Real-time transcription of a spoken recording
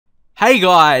Hey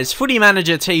guys, Footy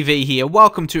Manager TV here.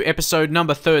 Welcome to episode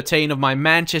number 13 of my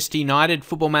Manchester United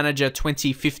Football Manager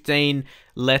 2015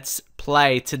 Let's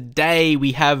Play. Today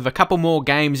we have a couple more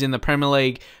games in the Premier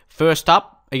League. First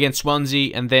up against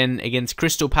Swansea and then against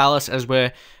Crystal Palace as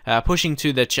we're pushing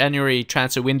to the January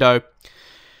transfer window.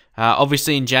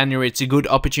 Obviously in January it's a good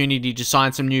opportunity to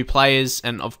sign some new players,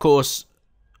 and of course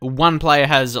one player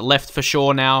has left for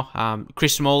sure now.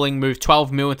 Chris Smalling moved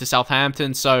 12 million to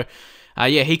Southampton, so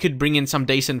yeah, he could bring in some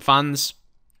decent funds.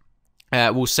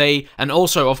 We'll see. And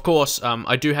also, of course,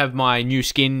 I do have my new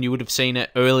skin. You would have seen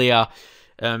it earlier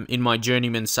in my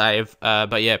Journeyman save.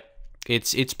 But yeah,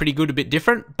 it's pretty good, a bit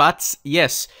different. But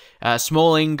yes,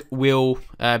 Smalling will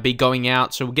be going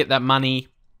out, so we'll get that money.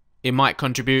 It might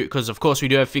contribute because, of course, we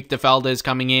do have Victor Valdez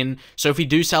coming in. So if we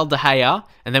do sell De Gea,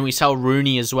 and then we sell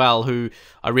Rooney as well, who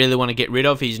I really want to get rid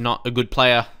of. He's not a good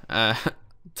player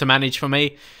to manage for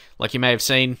me, like you may have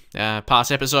seen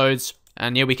past episodes.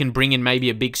 And yeah, we can bring in maybe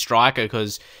a big striker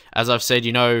because, as I've said,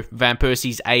 you know, Van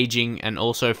Persie's aging and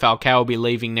also Falcao will be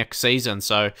leaving next season.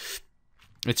 So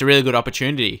it's a really good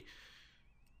opportunity.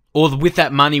 Or with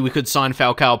that money, we could sign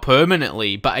Falcao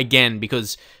permanently. But again,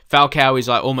 because Falcao is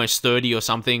like almost 30 or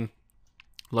something,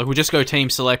 like we'll just go team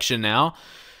selection now.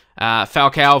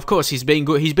 Falcao, of course, he's been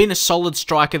good. He's been a solid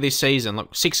striker this season.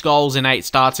 Like 6 goals in 8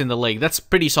 starts in the league. That's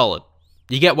pretty solid.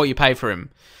 You get what you pay for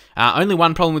him. Only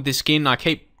one problem with this skin. I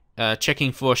keep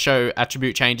checking for show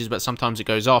attribute changes, but sometimes it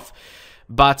goes off.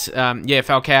 But yeah,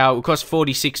 Falcao, it cost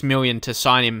 46 million to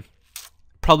sign him.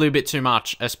 Probably a bit too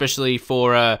much, especially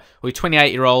for a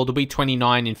 28-year-old. He'll be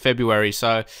 29 in February.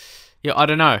 So yeah, I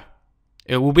don't know.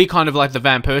 It will be kind of like the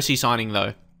Van Persie signing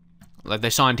though. Like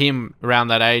they signed him around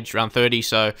that age, around 30.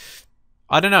 So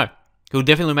I don't know. He'll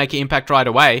definitely make an impact right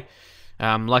away,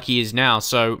 like he is now.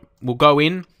 So we'll go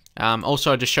in.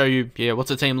 Also to show you, yeah, what's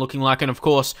the team looking like, and of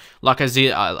course, like I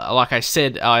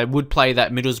said, I would play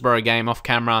that Middlesbrough game off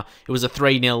camera. It was a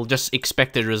 3-0, just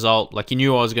expected result. Like you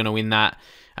knew I was going to win that.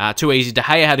 Too easy. De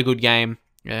Gea had a good game,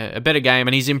 a better game,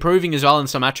 and he's improving as well in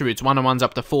some attributes. 1-on-1's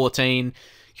up to 14,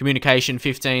 communication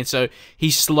 15. So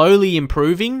he's slowly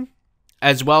improving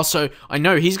as well. So I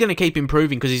know he's going to keep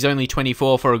improving because he's only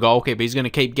 24 for a goalkeeper. He's going to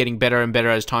keep getting better and better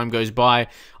as time goes by.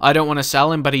 I don't want to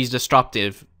sell him, but he's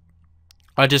disruptive.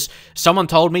 Someone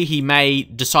told me he may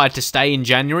decide to stay in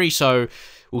January, so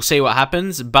we'll see what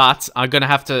happens. But I'm going to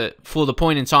have to, for the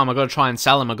point in time, I've got to try and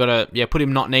sell him. I've got to, yeah, put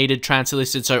him not needed, transfer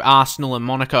listed, so Arsenal and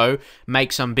Monaco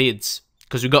make some bids.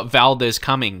 Because we've got Valdez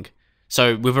coming.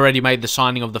 So we've already made the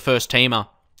signing of the first teamer.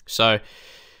 So,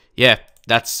 yeah,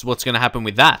 that's what's going to happen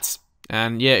with that.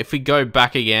 And yeah, if we go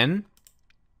back again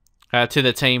to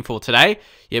the team for today.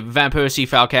 You have Van Persie,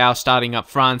 Falcao starting up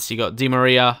front. You got Di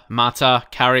Maria, Mata,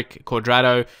 Carrick,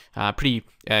 Cuadrado. Pretty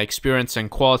experience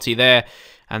and quality there.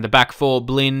 And the back four,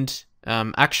 Blind.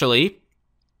 Actually,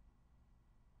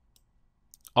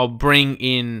 I'll bring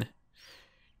in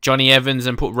Johnny Evans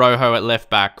and put Rojo at left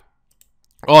back.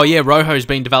 Oh yeah, Rojo's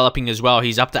been developing as well.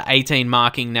 He's up to 18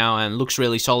 marking now and looks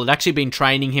really solid. Actually been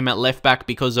training him at left back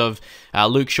because of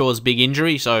Luke Shaw's big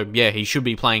injury. So yeah, he should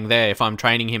be playing there if I'm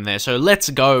training him there. So let's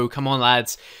go. Come on,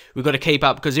 lads. We've got to keep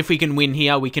up because if we can win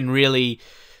here, we can really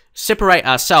separate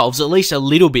ourselves at least a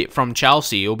little bit from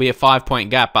Chelsea. It'll be a 5-point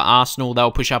gap, but Arsenal,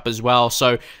 they'll push up as well.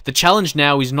 So the challenge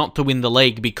now is not to win the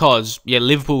league because, yeah,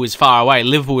 Liverpool is far away.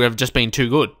 Liverpool have just been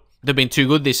too good. They've been too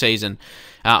good this season,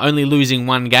 only losing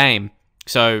 1 game.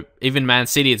 So even Man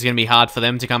City, it's going to be hard for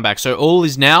them to come back. So all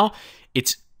is now,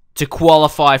 it's to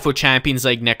qualify for Champions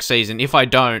League next season. If I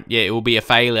don't, yeah, it will be a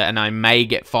failure and I may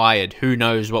get fired. Who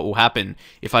knows what will happen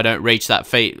if I don't reach that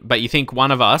feat. But you think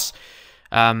one of us,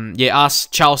 yeah, us,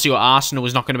 Chelsea or Arsenal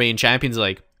is not going to be in Champions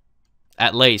League,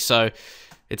 at least. So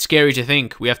it's scary to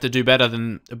think we have to do better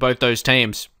than both those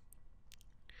teams.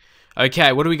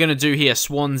 Okay, what are we going to do here?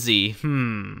 Swansea.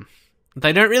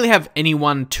 They don't really have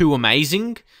anyone too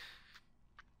amazing.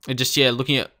 Just, yeah,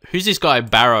 looking at... Who's this guy,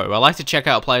 Barrow? I like to check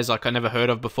out players like I never heard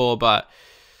of before, but...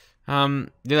 did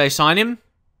they sign him?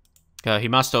 He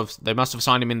must have... They must have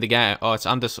signed him in the game. Oh, it's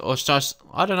under... Or it's just...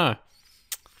 I don't know.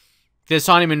 Did they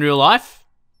sign him in real life?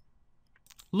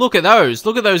 Look at those.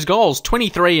 Look at those goals.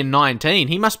 23 and 19.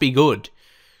 He must be good.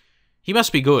 He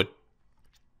must be good.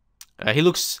 He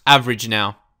looks average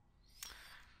now.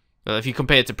 If you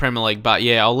compare it to Premier League. But,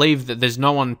 yeah, I'll leave that. There's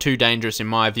no one too dangerous in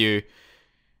my view.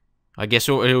 I guess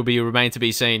it'll be remain to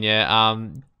be seen, yeah.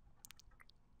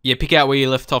 Yeah, pick out where you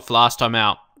left off last time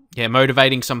out. Yeah,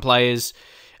 motivating some players.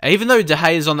 Even though De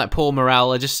Gea is on that poor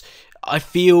morale, I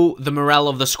feel the morale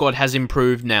of the squad has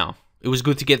improved now. It was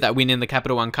good to get that win in the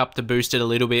Capital One Cup to boost it a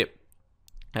little bit.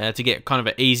 To get kind of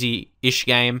an easy-ish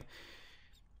game.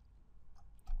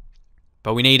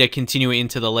 But we need to continue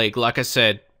into the league. Like I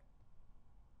said,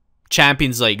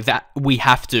 Champions League, that we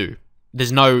have to.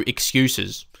 There's no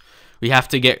excuses. We have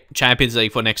to get Champions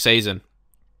League for next season.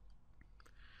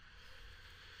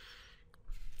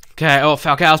 Okay, oh,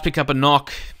 Falcao's picked up a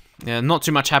knock. Yeah, not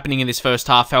too much happening in this first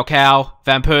half. Falcao,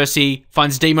 Van Persie,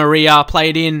 finds Di Maria,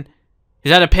 played in.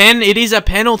 Is that a pen? It is a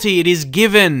penalty. It is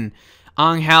given.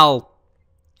 Angel,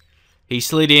 he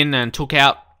slid in and took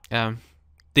out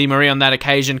Di Maria on that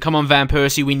occasion. Come on, Van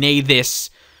Persie, we need this.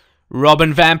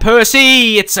 Robin Van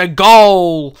Persie, it's a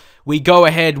goal. We go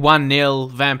ahead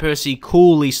 1-0. Van Persie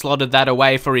coolly slotted that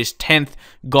away for his 10th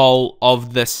goal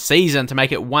of the season to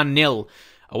make it 1-0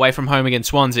 away from home against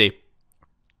Swansea.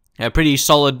 A pretty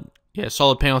solid,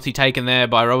 solid penalty taken there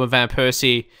by Robin Van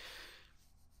Persie.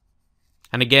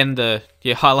 And again, the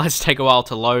highlights take a while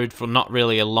to load for not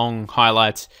really a long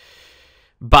highlight.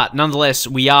 But nonetheless,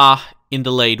 we are in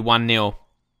the lead 1-0.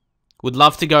 Would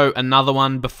love to go another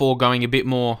one before going a bit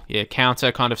more,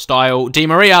 counter kind of style. Di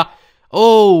Maria.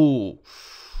 Oh,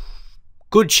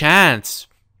 good chance.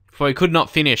 For he could not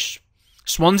finish.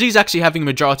 Swansea's actually having a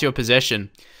majority of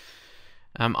possession.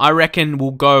 I reckon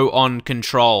we'll go on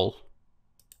control.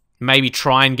 Maybe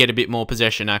try and get a bit more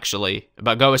possession, actually.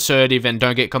 But go assertive and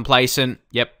don't get complacent.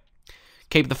 Yep.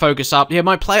 Keep the focus up. Yeah,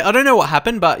 I don't know what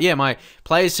happened, but yeah, my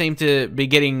players seem to be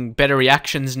getting better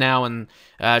reactions now and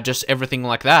just everything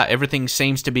like that. Everything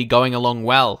seems to be going along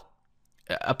well.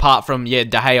 Apart from, De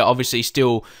Gea obviously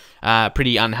still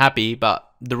pretty unhappy,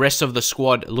 but the rest of the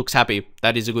squad looks happy.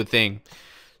 That is a good thing.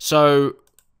 So,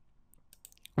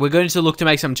 we're going to look to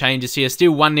make some changes here.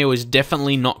 Still, 1-0 is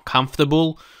definitely not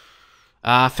comfortable.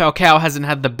 Falcao hasn't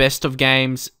had the best of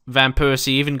games. Van Persie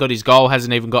even got his goal,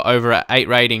 hasn't even got over an 8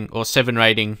 rating, or 7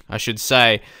 rating, I should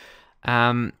say.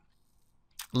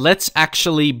 Let's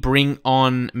actually bring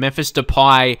on Memphis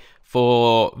Depay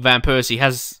for Van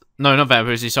Persie. No, not Van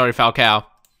Persie, sorry, Falcao.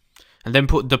 And then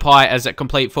put Depay as a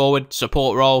complete forward,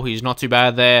 support role. He's not too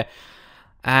bad there.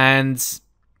 And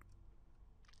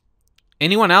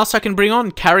anyone else I can bring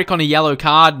on? Carrick on a yellow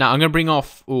card. No, I'm going to bring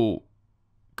off... Ooh.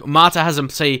 Marta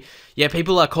hasn't... See,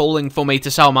 people are calling for me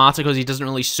to sell Marta because he doesn't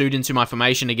really suit into my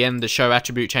formation. Again, the show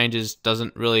attribute changes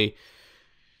doesn't really...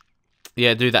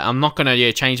 do that. I'm not going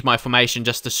to, change my formation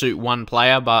just to suit one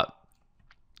player, but...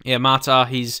 Marta,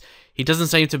 he doesn't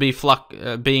seem to be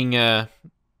being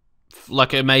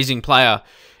like an amazing player.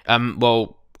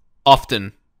 Well,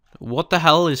 often. What the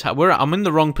hell is... I'm in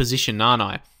the wrong position, aren't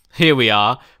I? Here we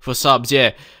are for subs,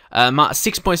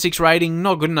 6.6 rating,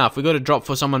 not good enough. We got to drop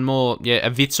for someone more,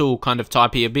 a Witsel kind of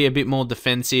type here. Be a bit more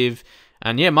defensive.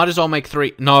 And might as well make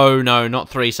 3... No, not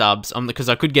 3 subs. Because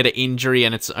I could get an injury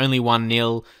and it's only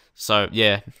 1-0. So,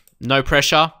 no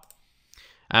pressure.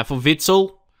 For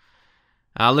Witsel,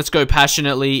 let's go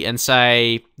passionately and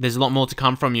say there's a lot more to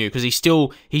come from you. Because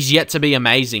he's yet to be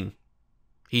amazing.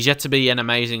 He's yet to be an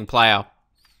amazing player.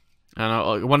 And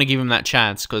I want to give him that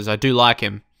chance because I do like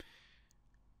him.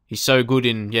 He's so good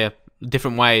in,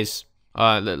 different ways.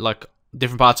 Like,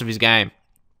 different parts of his game.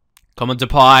 Come on,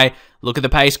 Depay. Look at the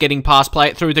pace, getting past, play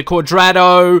it through to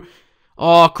Cuadrado.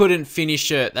 Oh, couldn't finish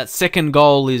it. That second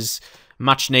goal is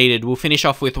much needed. We'll finish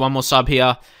off with one more sub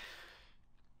here.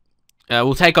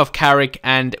 We'll take off Carrick,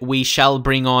 and we shall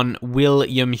bring on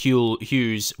William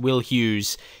Hughes. Will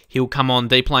Hughes. He'll come on,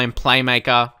 deep lane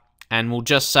playmaker. And we'll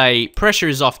just say, pressure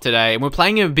is off today. And we're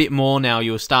playing him a bit more now.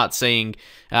 You'll start seeing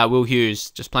Will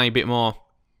Hughes just playing a bit more.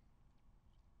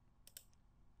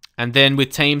 And then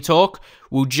with team talk,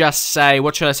 we'll just say,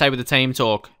 what should I say with the team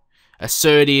talk?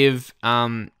 Assertive,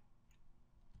 tighten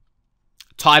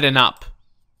up.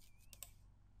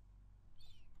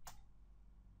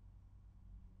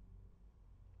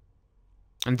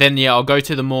 And then, I'll go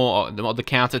to the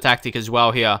counter tactic as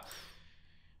well here.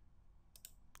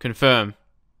 Confirm.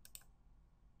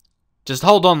 Just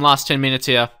hold on last 10 minutes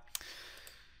here.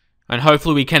 And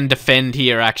hopefully we can defend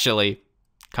here, actually.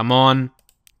 Come on.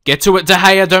 Get to it, De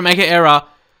Gea. Don't make an error.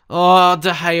 Oh, De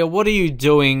Gea, what are you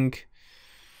doing?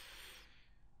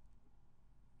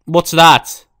 What's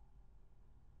that?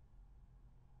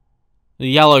 The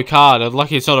yellow card. I'm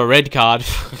lucky it's not a red card.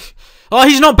 Oh,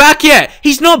 he's not back yet.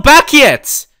 He's not back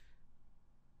yet.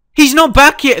 He's not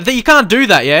back yet. You can't do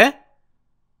that, yeah?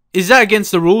 Is that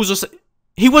against the rules? Or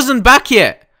he wasn't back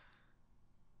yet.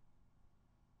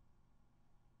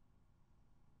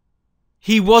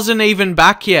 He wasn't even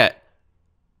back yet.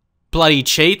 Bloody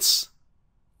cheats.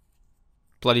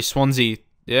 Bloody Swansea.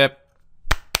 Yep.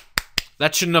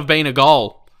 That shouldn't have been a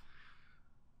goal.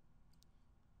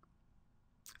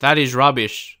 That is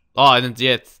rubbish. Oh, and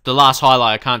the last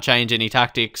highlight. I can't change any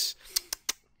tactics.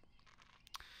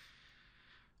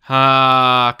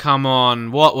 Come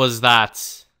on. What was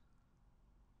that?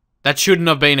 That shouldn't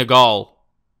have been a goal.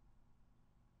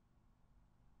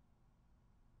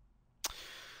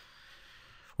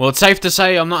 Well, it's safe to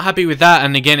say I'm not happy with that.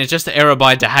 And again, it's just an error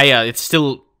by De Gea. It's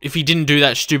still, if he didn't do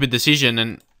that stupid decision,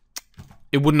 and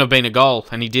it wouldn't have been a goal,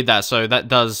 and he did that. So that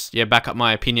does, back up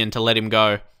my opinion to let him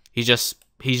go.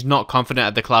 He's not confident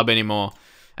at the club anymore.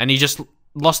 And he just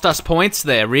lost us points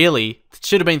there, really. It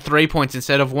should have been 3 points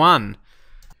instead of 1.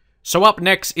 So up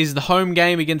next is the home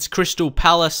game against Crystal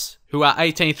Palace, who are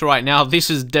 18th right now. This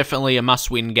is definitely a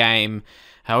must-win game.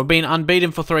 We've been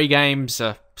unbeaten for 3 games.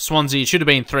 Swansea, it should have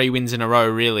been 3 wins in a row,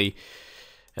 really.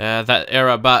 That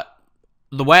era. But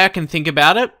the way I can think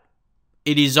about it,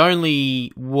 it is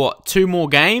only, 2 more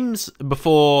games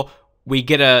before we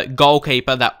get a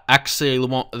goalkeeper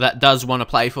that does want to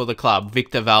play for the club,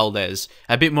 Victor Valdez.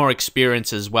 A bit more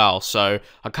experience as well. So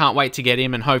I can't wait to get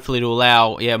him, and hopefully to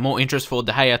allow more interest for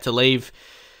De Gea to leave.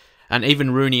 And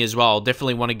even Rooney as well.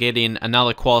 Definitely want to get in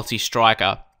another quality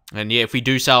striker. And if we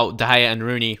do sell De Gea and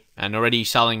Rooney, and already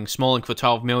selling Smalling for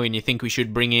 12 million, you think we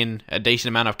should bring in a decent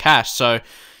amount of cash. So,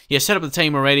 set up the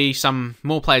team already. Some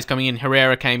more players coming in.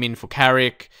 Herrera came in for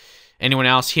Carrick. Anyone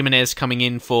else? Jimenez coming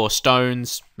in for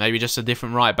Stones. Maybe just a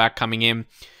different right back coming in.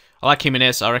 I like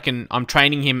Jimenez. I reckon I'm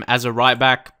training him as a right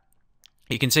back.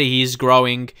 You can see he is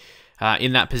growing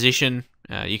in that position.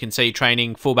 You can see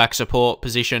training fullback support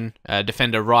position,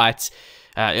 defender right.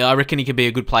 I reckon he could be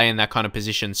a good player in that kind of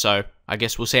position. So I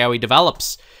guess we'll see how he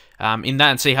develops in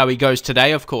that and see how he goes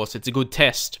today, of course. It's a good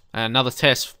test. Another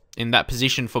test in that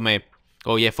position for me.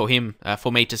 Or for him,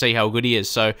 for me to see how good he is.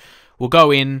 So we'll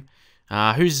go in.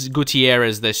 Who's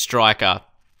Gutierrez, their striker?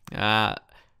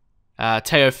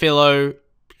 Teofilo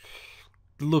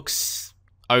looks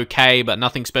okay, but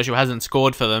nothing special. Hasn't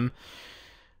scored for them.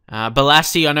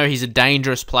 Balassi, I know he's a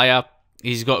dangerous player.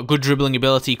 He's got good dribbling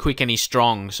ability, quick, and he's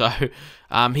strong. So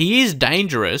he is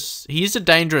dangerous. He is a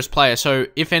dangerous player. So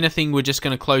if anything, we're just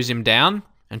going to close him down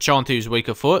and show him to his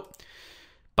weaker foot.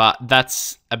 But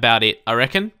that's about it, I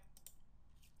reckon.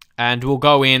 And we'll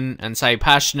go in and say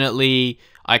passionately,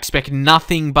 I expect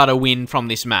nothing but a win from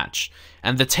this match.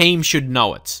 And the team should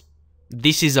know it.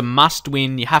 This is a must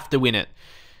win. You have to win it.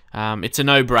 It's a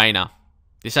no-brainer.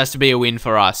 This has to be a win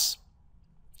for us.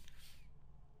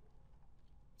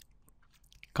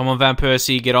 Come on, Van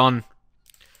Persie, get on.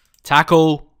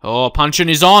 Tackle. Oh, punching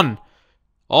is on.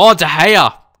 Oh, De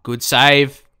Gea. Good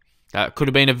save. That could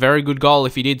have been a very good goal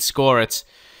if he did score it.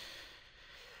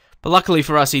 But luckily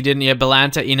for us, he didn't.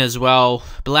 Belanta in as well.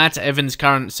 Belanta, Evans,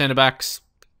 current centre-backs.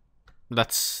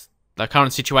 That's the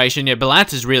current situation.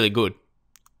 Belanta's really good.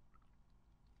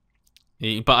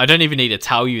 But I don't even need to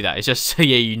tell you that. It's just,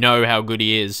 you know how good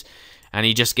he is. And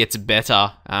he just gets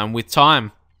better with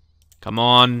time. Come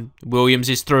on. Williams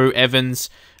is through.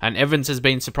 Evans. And Evans has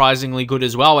been surprisingly good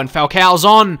as well. And Falcao's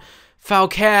on.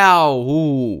 Falcao.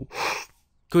 Ooh.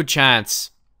 Good chance.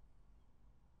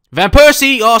 Van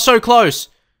Persie. Oh, so close.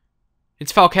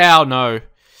 It's Falcao. No.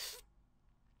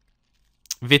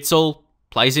 Witsel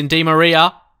plays in Di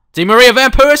Maria. Di Maria, Van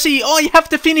Persie. Oh, you have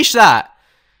to finish that.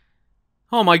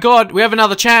 Oh my god. We have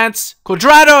another chance.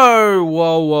 Quadrado.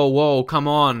 Whoa, whoa, whoa. Come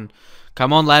on.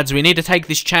 Come on, lads. We need to take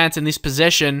this chance in this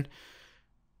possession.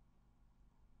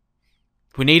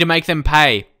 We need to make them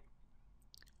pay.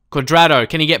 Quadrado,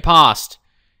 can he get past?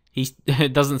 He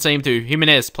doesn't seem to.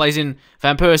 Jimenez plays in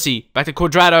Van Persie. Back to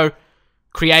Quadrado.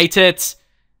 Create it.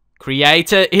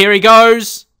 Create it. Here he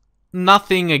goes.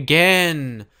 Nothing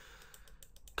again.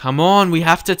 Come on, we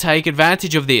have to take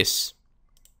advantage of this.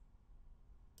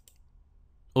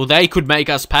 Or they could make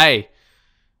us pay.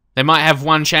 They might have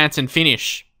one chance and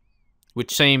finish.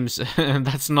 Which seems...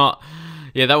 that's not...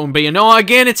 Yeah, that wouldn't be a... No,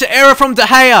 again, it's an error from De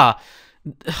Gea.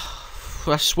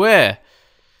 I swear.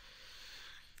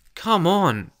 Come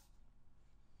on.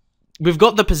 We've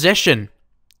got the possession.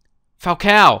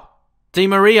 Falcao. Di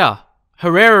Maria.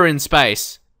 Herrera in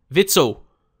space. Witsel.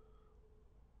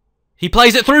 He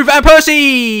plays it through Van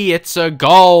Persie. It's a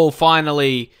goal,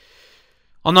 finally.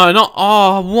 Oh, no, not...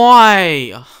 Oh,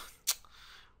 why?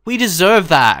 We deserve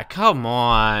that. Come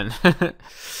on.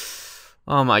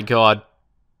 Oh, my God.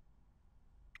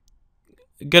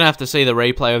 Gonna have to see the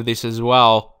replay of this as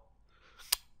well.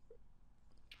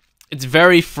 It's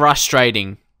very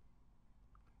frustrating,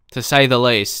 to say the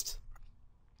least.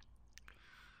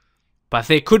 But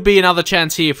there could be another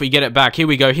chance here if we get it back. Here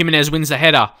we go. Jimenez wins the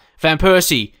header. Van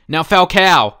Persie. Now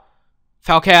Falcao.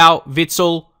 Falcao.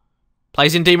 Witsel.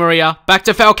 Plays in Di Maria. Back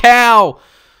to Falcao.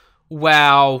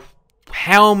 Wow.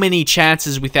 How many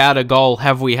chances without a goal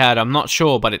have we had? I'm not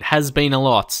sure, but it has been a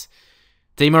lot.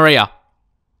 Di Maria.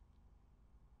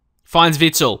 Finds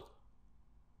Witsel.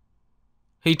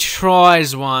 He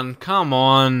tries one. Come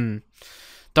on.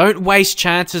 Don't waste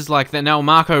chances like that. Now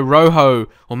Marcos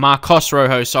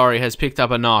Rojo, sorry, has picked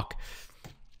up a knock.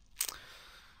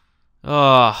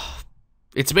 Oh,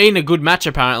 it's been a good match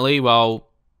apparently. Well,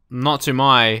 not to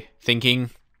my thinking.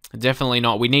 Definitely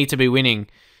not. We need to be winning.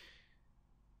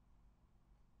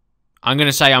 I'm going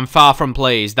to say I'm far from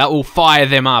pleased. That will fire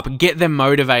them up. Get them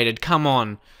motivated. Come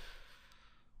on.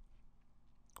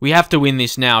 We have to win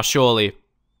this now, surely.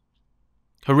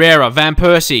 Herrera, Van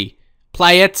Persie.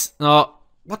 Play it. Oh,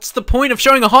 what's the point of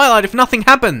showing a highlight if nothing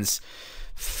happens?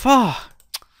 Fuck.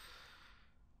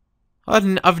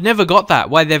 I've never got that.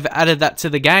 Why they've added that to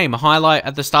the game. A highlight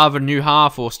at the start of a new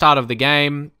half or start of the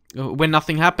game when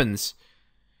nothing happens.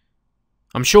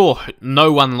 I'm sure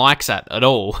no one likes that at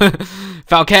all.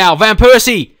 Falcao, Van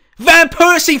Persie! Van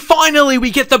Persie! Finally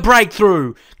we get the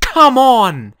breakthrough! Come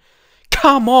on!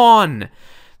 Come on!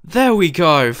 There we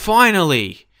go.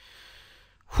 Finally.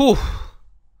 Whew.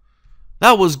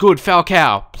 That was good,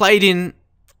 Falcao. Played in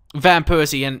Van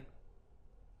Persie and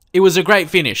it was a great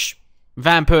finish.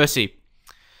 Van Persie.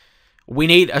 We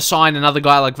need to sign another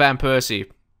guy like Van Persie.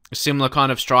 A similar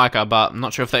kind of striker, but I'm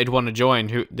not sure if they'd want to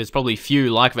join. There's probably few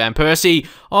like Van Persie.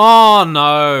 Oh,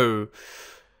 no.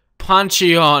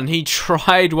 Punchy on. He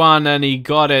tried one and he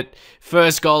got it.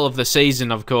 First goal of the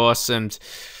season, of course. And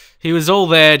he was all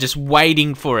there just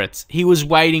waiting for it. He was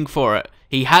waiting for it.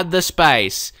 He had the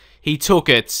space. He took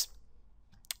it.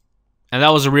 And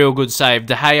that was a real good save.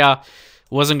 De Gea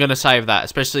wasn't going to save that,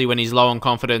 especially when he's low on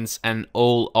confidence and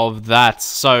all of that.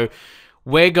 So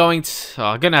we're going to...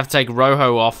 I'm going to have to take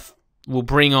Rojo off. We'll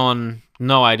bring on...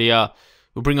 No idea.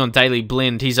 We'll bring on Daley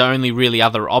Blind. He's our only really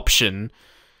other option.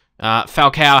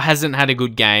 Falcao hasn't had a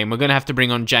good game. We're going to have to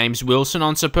bring on James Wilson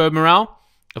on superb morale.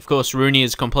 Of course, Rooney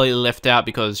is completely left out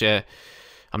because, yeah,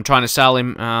 I'm trying to sell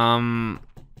him.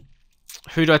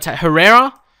 Who do I take?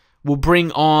 Herrera? We'll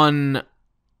bring on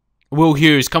Will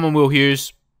Hughes. Come on, Will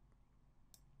Hughes.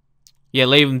 Yeah,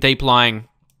 leave him deep lying.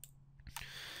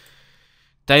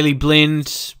 Daley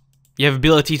Blind, you have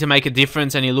ability to make a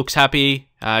difference and he looks happy.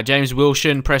 James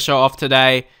Wilson, pressure off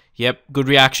today. Yep, good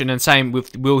reaction. And same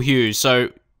with Will Hughes. So,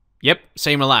 yep,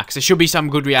 seem relaxed. There should be some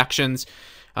good reactions.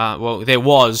 Well, there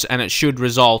was, and it should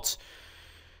result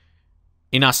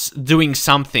in us doing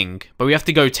something. But we have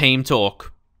to go team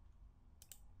talk.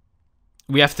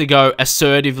 We have to go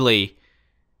assertively.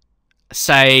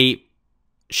 Say,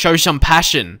 show some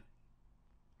passion.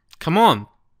 Come on.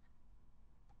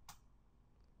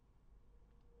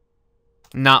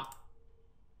 Nah.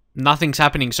 Nothing's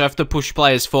happening, so I have to push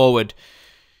players forward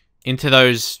into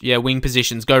those, yeah, wing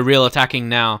positions. Go real attacking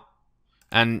now.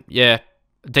 And, yeah,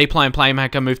 deep line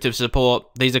playmaker, move to support.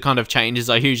 These are kind of changes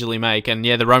I usually make. And,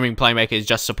 yeah, the roaming playmaker is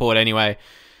just support anyway.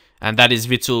 And that is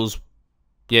Witzel's,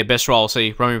 yeah, best role.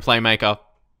 See, roaming playmaker.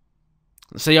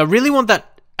 See, I really want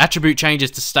that attribute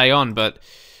changes to stay on, but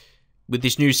with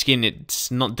this new skin, it's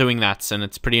not doing that, and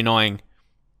it's pretty annoying.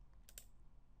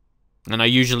 And I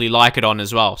usually like it on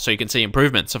as well, so you can see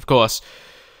improvements, of course.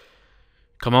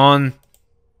 Come on.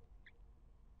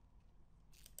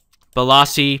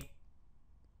 Balassi.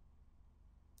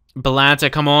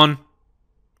 Balanta, come on.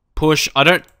 Push. I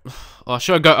don't... Oh,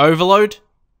 should I go overload?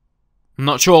 I'm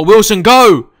not sure. Wilson,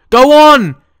 go! Go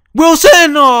on!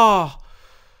 Wilson! Oh!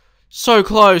 So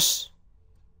close.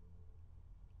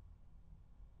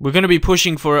 We're going to be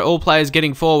pushing for it. All players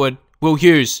getting forward. Will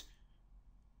Hughes.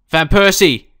 Van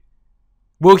Persie.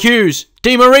 Will Hughes.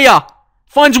 Di Maria.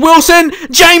 Finds Wilson.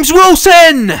 James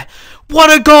Wilson!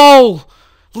 What a goal!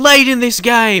 Late in this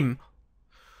game.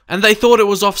 And they thought it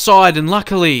was offside. And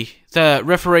luckily, the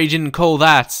referee didn't call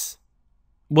that.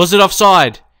 Was it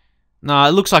offside? No,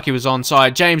 it looks like he was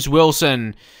onside. James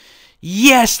Wilson.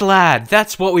 Yes, lad.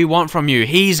 That's what we want from you.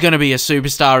 He's going to be a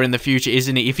superstar in the future,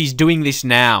 isn't he? If he's doing this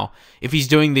now. If he's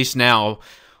doing this now,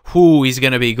 whoo, he's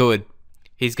going to be good.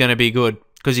 He's going to be good.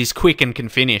 Because he's quick and can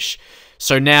finish.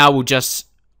 So now we'll just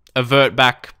avert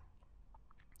back.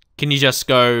 Can you just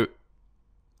go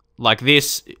like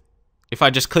this? If I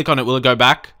just click on it, will it go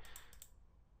back?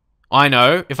 I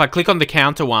know. If I click on the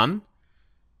counter one,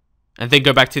 and then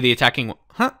go back to the attacking one.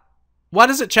 Huh? Why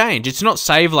does it change? It's not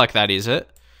save like that, is it?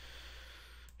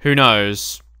 Who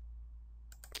knows?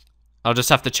 I'll just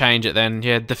have to change it then.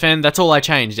 Yeah, defend. That's all I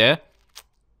changed, yeah?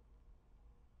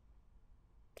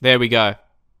 There we go.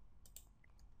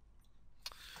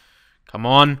 Come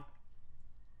on.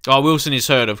 Oh, Wilson is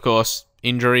hurt, of course.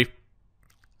 Injury.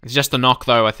 It's just a knock,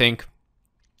 though, I think.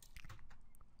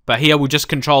 But here we'll just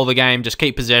control the game. Just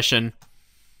keep possession.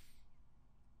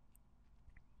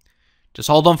 Just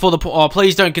hold on for the... Oh,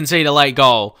 please don't concede a late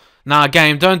goal. Nah,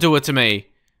 game, don't do it to me.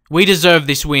 We deserve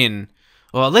this win.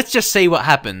 Well, let's just see what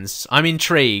happens. I'm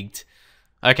intrigued.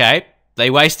 Okay, they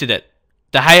wasted it.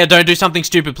 De Gea, don't do something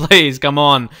stupid, please. Come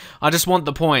on. I just want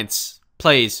the points.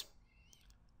 Please.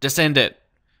 Just end it.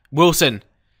 Wilson.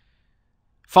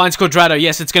 Finds Cuadrado.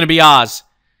 Yes, it's going to be ours.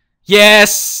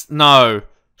 Yes! No.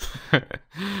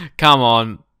 Come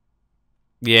on.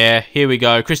 Yeah, here we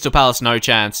go. Crystal Palace, no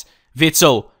chance.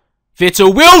 Witsel.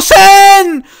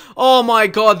 Wilson! Oh my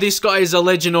god, this guy is a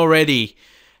legend already.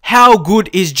 How good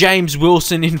is James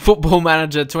Wilson in Football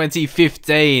Manager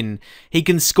 2015? He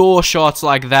can score shots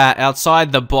like that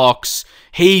outside the box.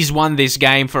 He's won this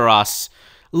game for us.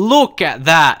 Look at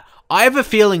that. I have a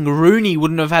feeling Rooney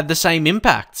wouldn't have had the same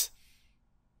impact.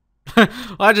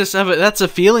 I just have it. That's a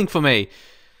feeling for me.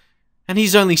 And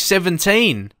he's only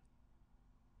 17.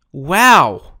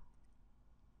 Wow.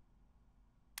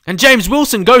 And James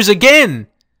Wilson goes again.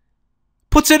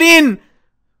 Puts it in.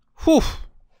 Whew.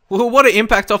 Well, what an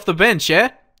impact off the bench,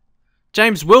 yeah?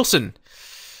 James Wilson.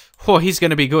 Oh, he's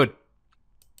going to be good.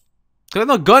 They're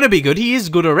not going to be good. He is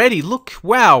good already. Look,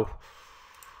 wow.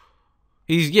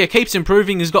 Keeps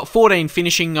improving. He's got 14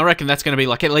 finishing. I reckon that's going to be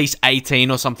like at least 18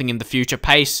 or something in the future.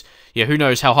 Pace, yeah, who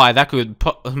knows how high that could...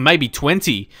 Maybe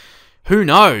 20. Who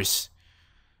knows?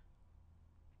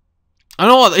 I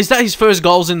know, is that his first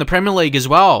goals in the Premier League as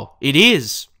well? It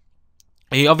is.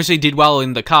 He obviously did well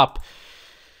in the Cup.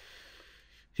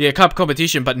 Yeah, Cup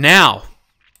competition, but now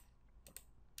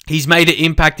he's made an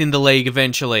impact in the league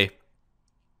eventually.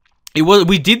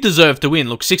 We did deserve to win.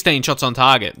 Look, 16 shots on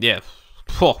target. Yeah,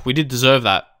 we did deserve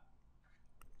that.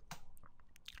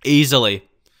 Easily.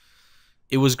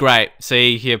 It was great.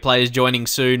 See, here, players joining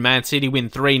soon. Man City win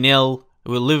 3-0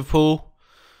 with Liverpool.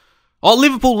 Oh,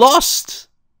 Liverpool lost!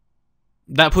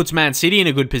 That puts Man City in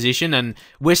a good position, and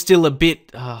we're still a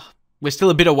bit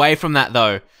away from that,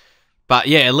 though. But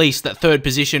yeah, at least that third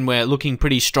position, we're looking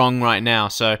pretty strong right now.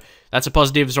 So that's a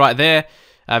positives right there.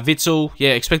 Witsel,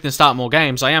 yeah, expecting to start more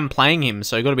games. I am playing him,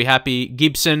 so got to be happy.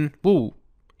 Gibson, ooh,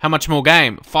 how much more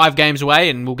game? 5 games away,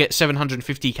 and we'll get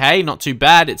 750k. Not too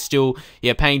bad. It's still,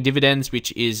 yeah, paying dividends,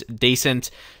 which is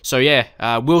decent. So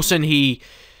yeah, Wilson, he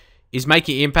is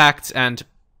making impact, and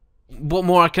what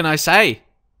more can I say?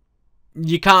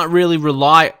 You can't really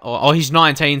rely... Oh, he's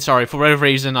 19, sorry. For whatever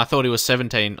reason, I thought he was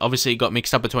 17. Obviously, he got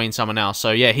mixed up between someone else.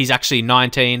 So, yeah, he's actually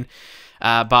 19.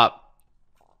 But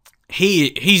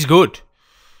he's good.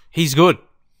 He's good.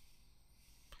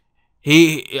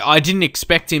 I didn't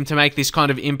expect him to make this kind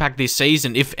of impact this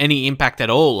season, if any impact at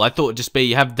all. I thought it'd just be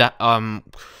you have that,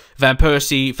 Van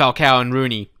Persie, Falcao, and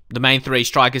Rooney, the main 3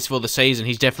 strikers for the season.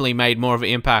 He's definitely made more of an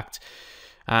impact.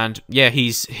 And, yeah,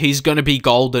 he's going to be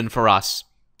golden for us.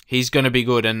 He's going to be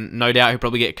good, and no doubt he'll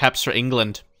probably get caps for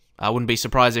England. I wouldn't be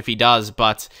surprised if he does,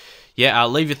 but yeah,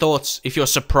 leave your thoughts. If you're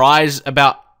surprised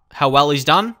about how well he's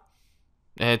done,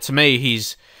 to me,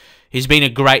 he's been a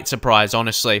great surprise,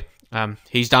 honestly.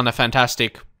 He's done a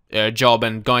fantastic job,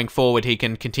 and going forward, he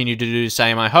can continue to do the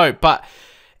same, I hope. But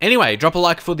anyway, drop a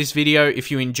like for this video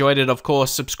if you enjoyed it, of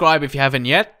course. Subscribe if you haven't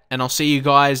yet, and I'll see you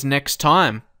guys next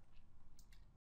time.